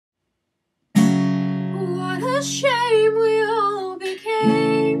a shame we all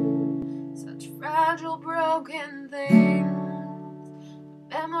became such fragile, broken things.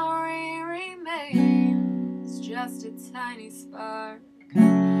 Memory remains just a tiny spark.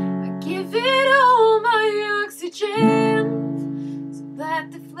 I give it all my oxygen so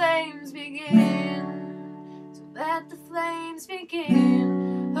that the flames begin. So that the flames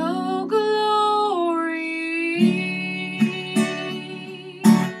begin. Oh, glory.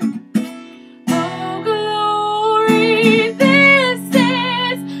 Oh, glory. This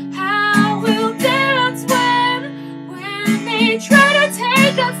is how we'll dance when they try to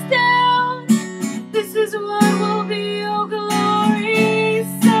take us down. This is what will be, oh, glory.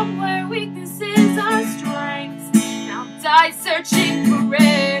 Somewhere weaknesses are strengths. Now I'll die searching for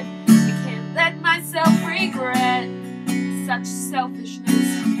it. I can't let myself regret such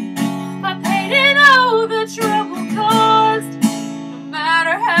selfishness. My pain and all the trouble caused, no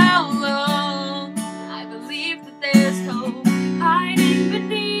matter how long, I believe that there's hope hiding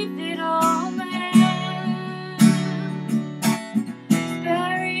beneath it all, man.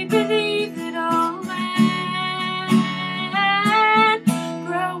 Buried beneath it all, man.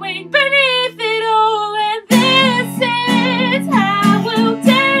 Growing beneath it all, and this is how we'll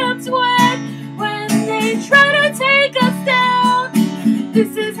dance when they try to take us down.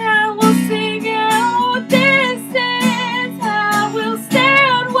 This is how we'll sing out. This is how we'll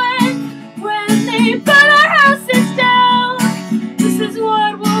stand when they burn our houses down. This is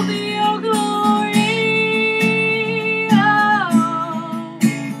what will be, oh, glory. Oh,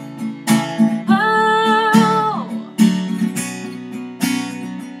 oh.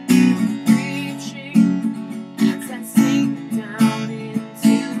 Reaching as I sink down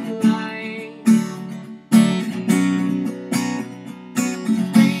into light.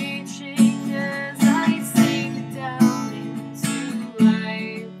 Reaching as I sink down into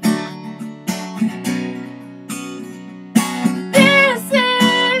life. This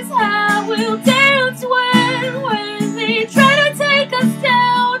is how we'll dance when they try to take us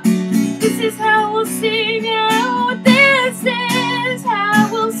down. This is how we'll sing out. This is how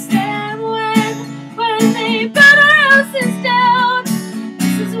we'll stand when they burn our houses down.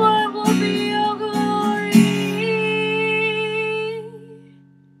 This is what will be, oh, glory.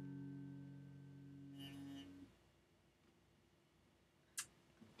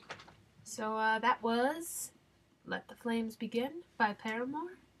 So that was Let the Flames Begin by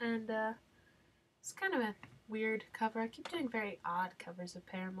Paramore, and it's kind of a weird cover. I keep doing very odd covers of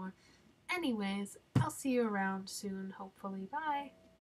Paramore. Anyways, I'll see you around soon, hopefully. Bye!